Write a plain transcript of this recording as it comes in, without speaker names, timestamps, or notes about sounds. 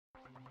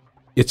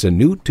It's a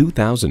new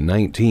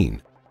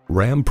 2019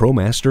 Ram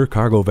ProMaster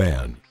cargo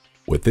van.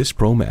 With this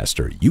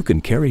ProMaster, you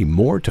can carry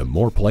more to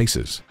more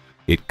places.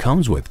 It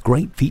comes with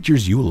great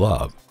features you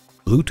love: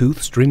 Bluetooth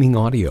streaming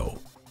audio,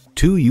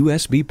 2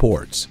 USB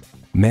ports,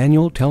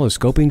 manual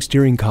telescoping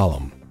steering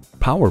column,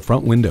 power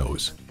front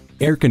windows,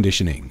 air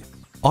conditioning,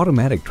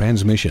 automatic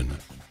transmission,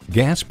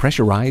 gas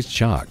pressurized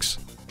shocks,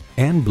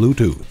 and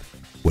Bluetooth.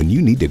 When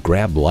you need to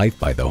grab life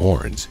by the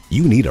horns,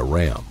 you need a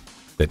Ram.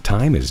 The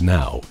time is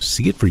now.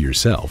 See it for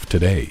yourself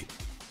today.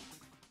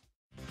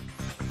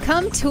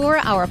 Come tour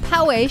our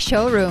Poway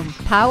showroom.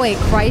 Poway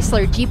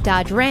Chrysler Jeep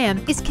Dodge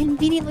Ram is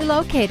conveniently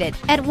located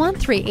at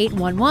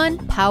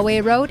 13811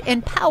 Poway Road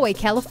in Poway,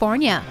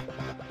 California.